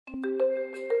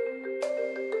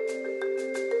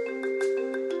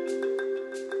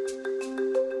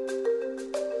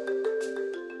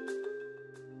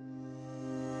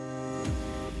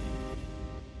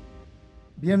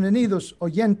Bienvenidos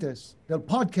oyentes del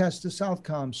podcast de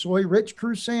Southcom. Soy Rich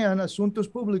Cruzan, Asuntos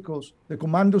Públicos del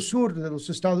Comando Sur de los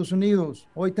Estados Unidos.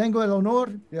 Hoy tengo el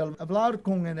honor de hablar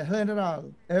con el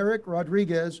general Eric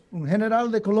Rodríguez, un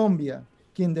general de Colombia,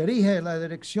 quien dirige la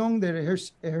Dirección de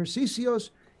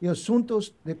Ejercicios y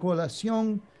Asuntos de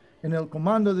Coalición en el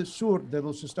Comando del Sur de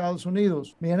los Estados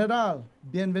Unidos. Mi general,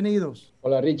 bienvenidos.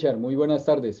 Hola Richard, muy buenas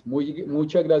tardes.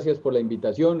 Muchas gracias por la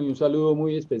invitación y un saludo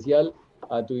muy especial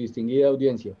a tu distinguida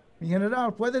audiencia. Mi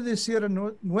general, ¿puede decir a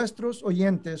nuestros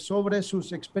oyentes sobre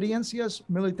sus experiencias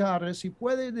militares y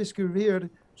puede describir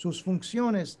sus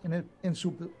funciones en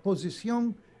su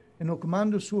posición en el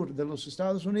Comando Sur de los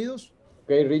Estados Unidos? Ok,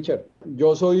 Richard,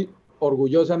 yo soy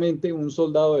orgullosamente un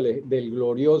soldado del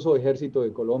glorioso Ejército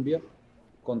de Colombia,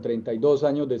 con 32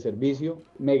 años de servicio.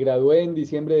 Me gradué en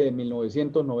diciembre de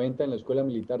 1990 en la Escuela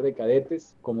Militar de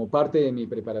Cadetes. Como parte de mi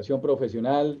preparación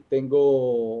profesional,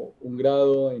 tengo un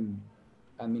grado en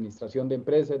Administración de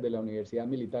Empresas de la Universidad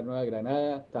Militar Nueva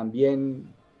Granada.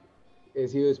 También he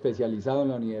sido especializado en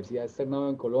la Universidad Externado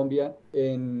en Colombia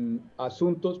en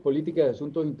políticas de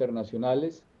asuntos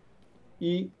internacionales,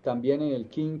 y también en el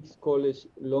King's College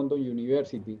London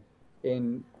University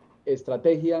en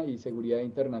estrategia y seguridad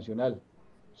internacional.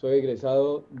 Soy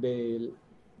egresado del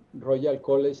Royal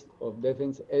College of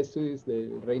Defense Studies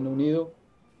del Reino Unido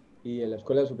y de la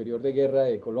Escuela Superior de Guerra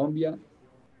de Colombia.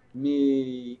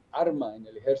 Mi arma en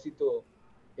el ejército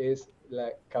es la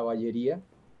caballería.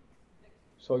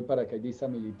 Soy paracaidista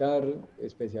militar,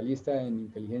 especialista en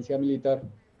inteligencia militar,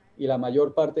 y la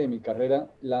mayor parte de mi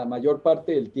carrera, la mayor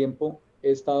parte del tiempo,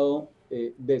 he estado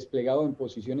desplegado en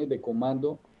posiciones de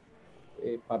comando,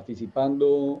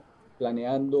 participando,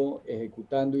 planeando,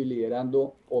 ejecutando y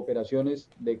liderando operaciones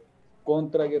de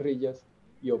contraguerrillas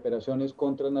y operaciones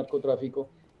contra el narcotráfico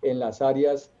en las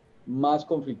áreas más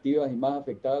conflictivas y más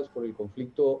afectadas por el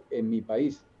conflicto en mi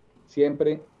país,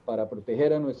 siempre para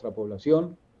proteger a nuestra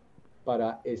población,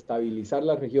 para estabilizar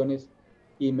las regiones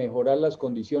y mejorar las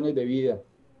condiciones de vida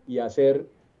y hacer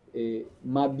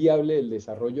más viable el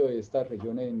desarrollo de estas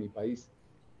regiones en mi país.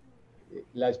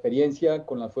 La experiencia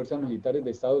con las fuerzas militares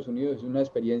de Estados Unidos es una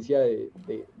experiencia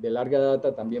de larga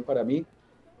data también para mí.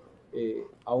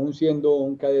 Aún siendo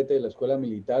un cadete de la escuela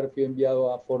militar, fui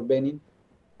enviado a Fort Benning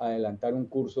a adelantar un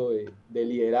curso de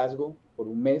liderazgo por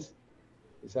un mes.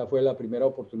 Esa fue la primera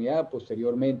oportunidad.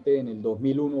 Posteriormente, en el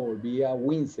 2001, volví a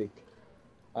WINSEC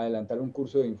a adelantar un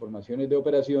curso de informaciones de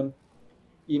operación,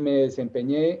 y me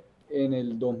desempeñé en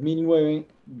el 2009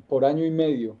 por año y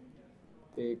medio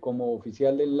como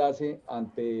oficial de enlace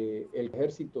ante el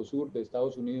Ejército Sur de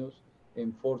Estados Unidos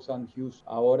en Fort St. Hughes.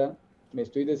 Ahora me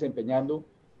estoy desempeñando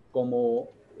como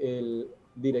el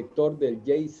director del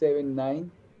J-79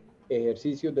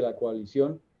 Ejercicios de la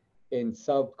Coalición en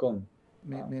Southcom.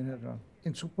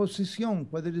 En su posición,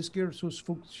 ¿puede describir sus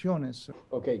funciones?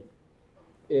 Ok.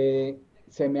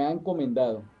 Se me ha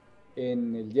encomendado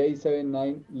en el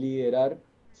J-79 liderar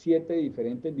 7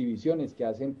 diferentes divisiones que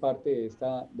hacen parte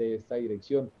de esta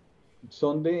dirección.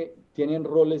 Tienen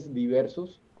roles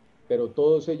diversos, pero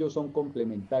todos ellos son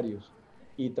complementarios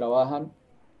y trabajan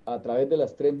a través de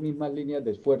las 3 mismas líneas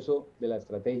de esfuerzo de la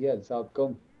estrategia del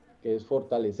Southcom, que es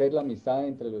fortalecer la amistad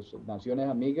entre las naciones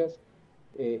amigas,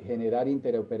 generar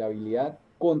interoperabilidad,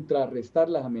 contrarrestar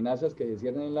las amenazas que se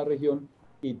ciernen en la región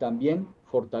y también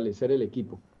fortalecer el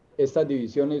equipo. Estas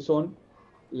divisiones son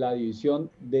la división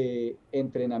de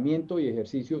entrenamiento y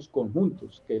ejercicios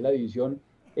conjuntos, que es la división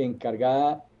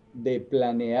encargada de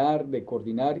planear, de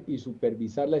coordinar y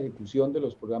supervisar la ejecución de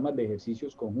los programas de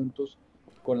ejercicios conjuntos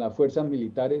con las fuerzas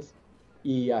militares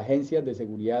y agencias de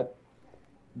seguridad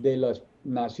de las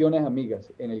naciones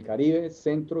amigas en el Caribe,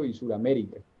 Centro y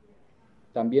Suramérica.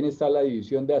 También está la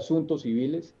división de asuntos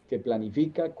civiles, que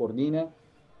planifica, coordina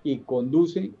y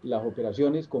conduce las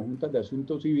operaciones conjuntas de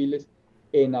asuntos civiles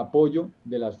en apoyo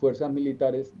de las fuerzas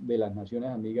militares de las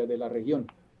naciones amigas de la región.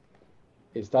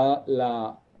 Está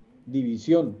la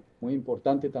división, muy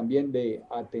importante también, de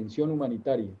atención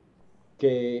humanitaria,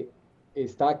 que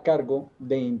está a cargo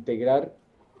de integrar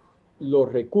los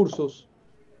recursos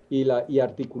y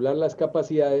articular las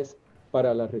capacidades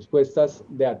para las respuestas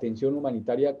de atención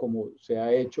humanitaria, como se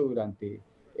ha hecho durante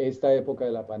esta época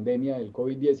de la pandemia del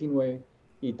COVID-19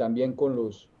 y también con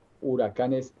los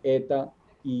huracanes ETA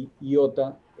y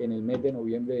IOTA en el mes de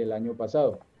noviembre del año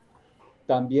pasado.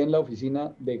 También la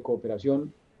Oficina de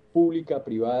Cooperación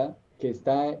Pública-Privada, que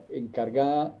está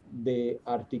encargada de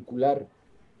articular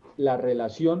la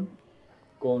relación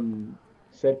con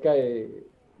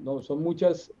son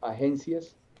muchas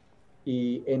agencias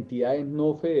y entidades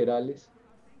no federales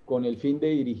con el fin de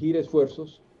dirigir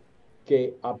esfuerzos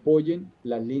que apoyen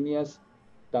las líneas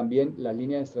también las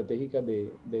líneas estratégicas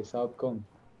de Southcom.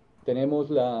 Tenemos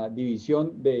la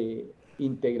división de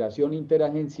integración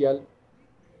interagencial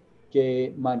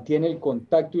que mantiene el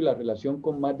contacto y la relación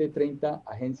con más de 30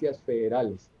 agencias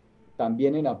federales,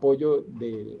 también en apoyo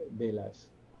de las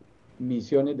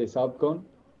misiones de Southcom.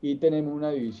 Y tenemos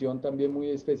una división también muy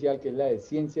especial que es la de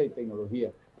ciencia y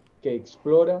tecnología, que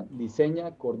explora,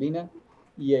 diseña, coordina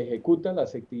y ejecuta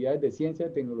las actividades de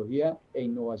ciencia, tecnología e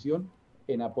innovación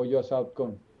en apoyo a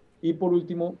Southcom. Y por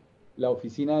último, la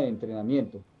oficina de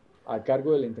entrenamiento, a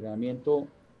cargo del entrenamiento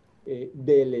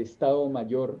del Estado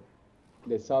Mayor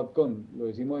de Southcom. Lo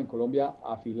decimos en Colombia,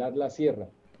 afilar la sierra,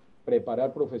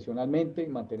 preparar profesionalmente y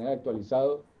mantener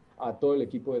actualizado a todo el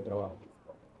equipo de trabajo.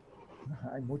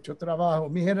 Hay mucho trabajo.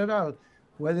 Mi general,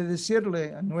 ¿puede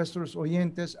decirle a nuestros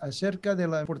oyentes acerca de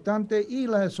la importante y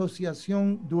la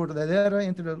asociación duradera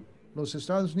entre los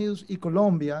Estados Unidos y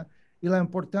Colombia y la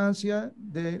importancia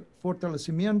de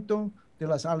fortalecimiento de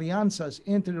las alianzas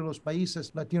entre los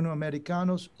países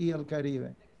latinoamericanos y el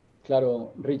Caribe?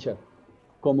 Claro, Richard.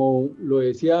 Como lo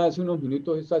decía hace unos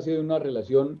minutos, esta ha sido una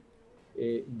relación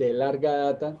de larga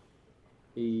data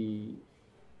y,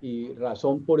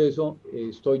 razón por eso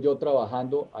estoy yo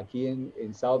trabajando aquí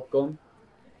en Southcom.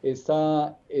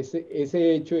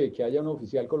 Ese hecho de que haya un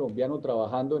oficial colombiano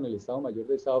trabajando en el Estado Mayor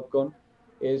de Southcom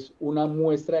es una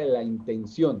muestra de la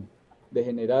intención de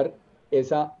generar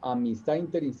esa amistad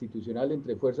interinstitucional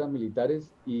entre fuerzas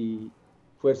militares y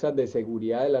fuerzas de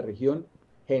seguridad de la región,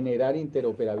 generar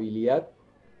interoperabilidad,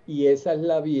 y esa es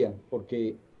la vía,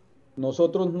 porque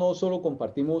nosotros no solo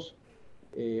compartimos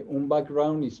un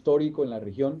background histórico en la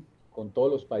región con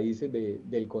todos los países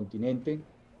del continente,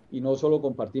 y no solo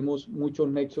compartimos muchos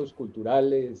nexos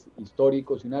culturales,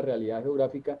 históricos y una realidad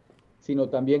geográfica, sino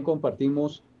también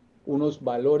compartimos unos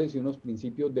valores y unos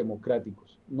principios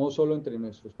democráticos, no solo entre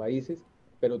nuestros países,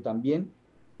 pero también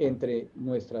entre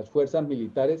nuestras fuerzas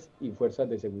militares y fuerzas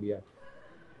de seguridad.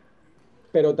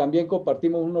 Pero también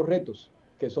compartimos unos retos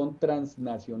que son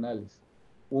transnacionales,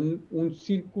 un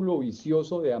círculo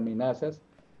vicioso de amenazas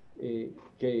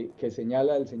que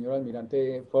señala el señor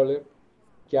almirante Fuller,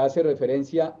 que hace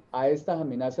referencia a estas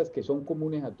amenazas que son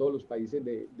comunes a todos los países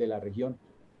de la región.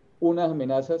 Unas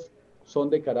amenazas son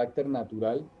de carácter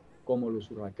natural, como los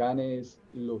huracanes,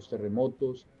 los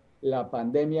terremotos, la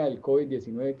pandemia del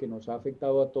COVID-19 que nos ha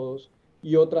afectado a todos,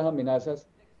 y otras amenazas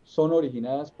son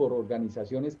originadas por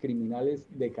organizaciones criminales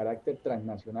de carácter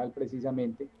transnacional,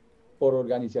 precisamente, por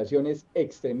organizaciones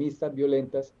extremistas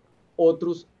violentas,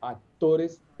 otros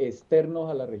actores externos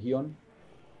a la región,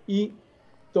 y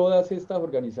todas estas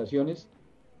organizaciones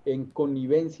en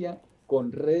connivencia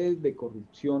con redes de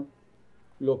corrupción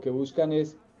lo que buscan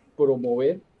es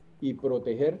promover y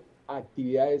proteger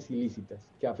actividades ilícitas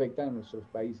que afectan a nuestros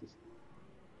países.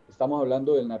 Estamos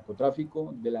hablando del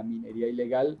narcotráfico, de la minería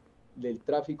ilegal, del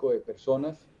tráfico de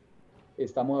personas,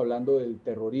 estamos hablando del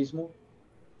terrorismo,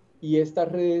 y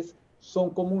estas redes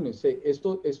son comunes.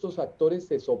 Estos actores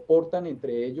se soportan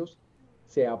entre ellos,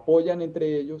 se apoyan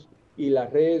entre ellos, y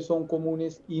las redes son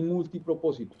comunes y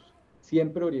multipropósitos,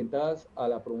 siempre orientadas a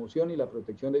la promoción y la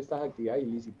protección de estas actividades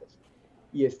ilícitas.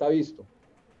 Y está visto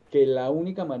que la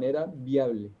única manera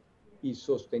viable y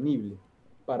sostenible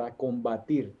para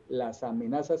combatir las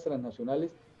amenazas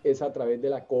transnacionales es a través de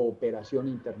la cooperación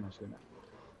internacional.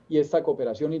 Y esta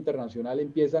cooperación internacional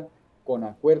empieza con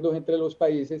acuerdos entre los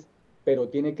países, pero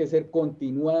tiene que ser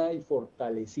continuada y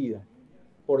fortalecida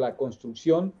por la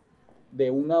construcción de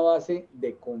una base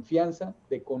de confianza,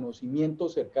 de conocimiento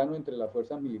cercano entre las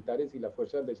fuerzas militares y las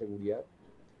fuerzas de seguridad,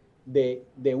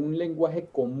 de un lenguaje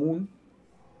común,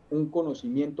 un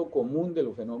conocimiento común de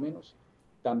los fenómenos,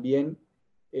 también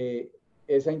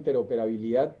esa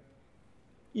interoperabilidad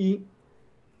y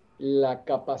la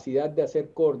capacidad de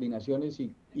hacer coordinaciones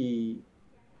y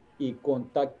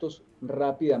contactos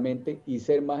rápidamente y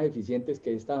ser más eficientes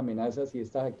que estas amenazas y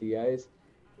estas actividades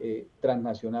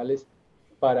transnacionales,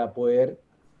 para poder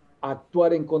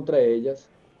actuar en contra de ellas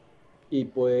y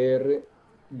poder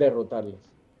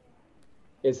derrotarlas.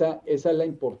 Esa es la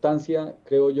importancia,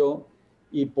 creo yo,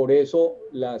 y por eso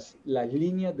las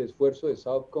líneas de esfuerzo de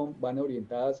Southcom van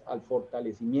orientadas al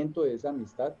fortalecimiento de esa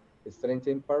amistad,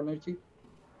 Strengthen Partnership,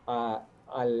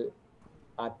 al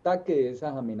ataque de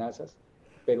esas amenazas,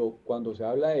 pero cuando se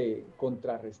habla de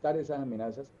contrarrestar esas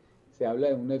amenazas, se habla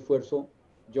de un esfuerzo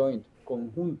joint,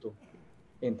 conjunto,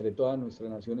 entre todas nuestras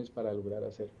naciones para lograr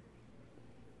hacerlo.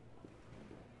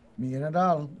 Mi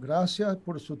general, gracias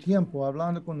por su tiempo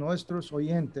hablando con nuestros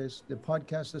oyentes de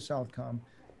Podcast de Southcom.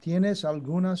 ¿Tienes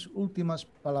algunas últimas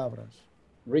palabras?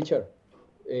 Richard,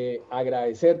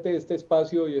 agradecerte este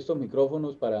espacio y estos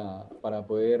micrófonos para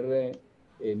poder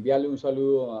enviarle un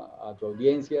saludo a tu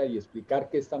audiencia y explicar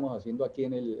qué estamos haciendo aquí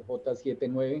en el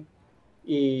J79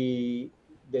 y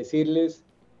decirles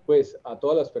pues a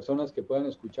todas las personas que puedan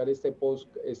escuchar este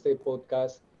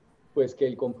podcast, pues que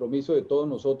el compromiso de todos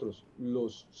nosotros,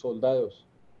 los soldados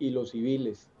y los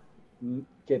civiles,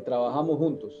 que trabajamos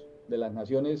juntos, de las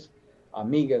naciones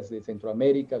amigas de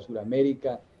Centroamérica,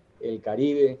 Suramérica, el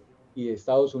Caribe y de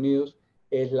Estados Unidos,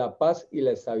 es la paz y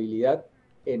la estabilidad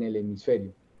en el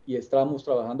hemisferio. Y estamos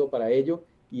trabajando para ello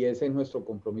y ese es nuestro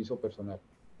compromiso personal.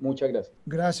 Muchas gracias.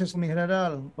 Gracias, mi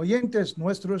general. Oyentes,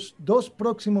 nuestros 2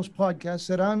 próximos podcasts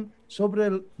serán sobre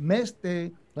el mes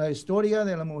de la historia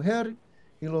de la mujer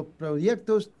y los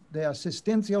proyectos de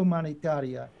asistencia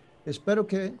humanitaria. Espero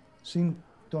que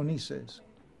sintonices.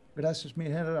 Gracias, mi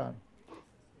general.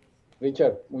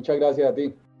 Richard, muchas gracias a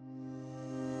ti.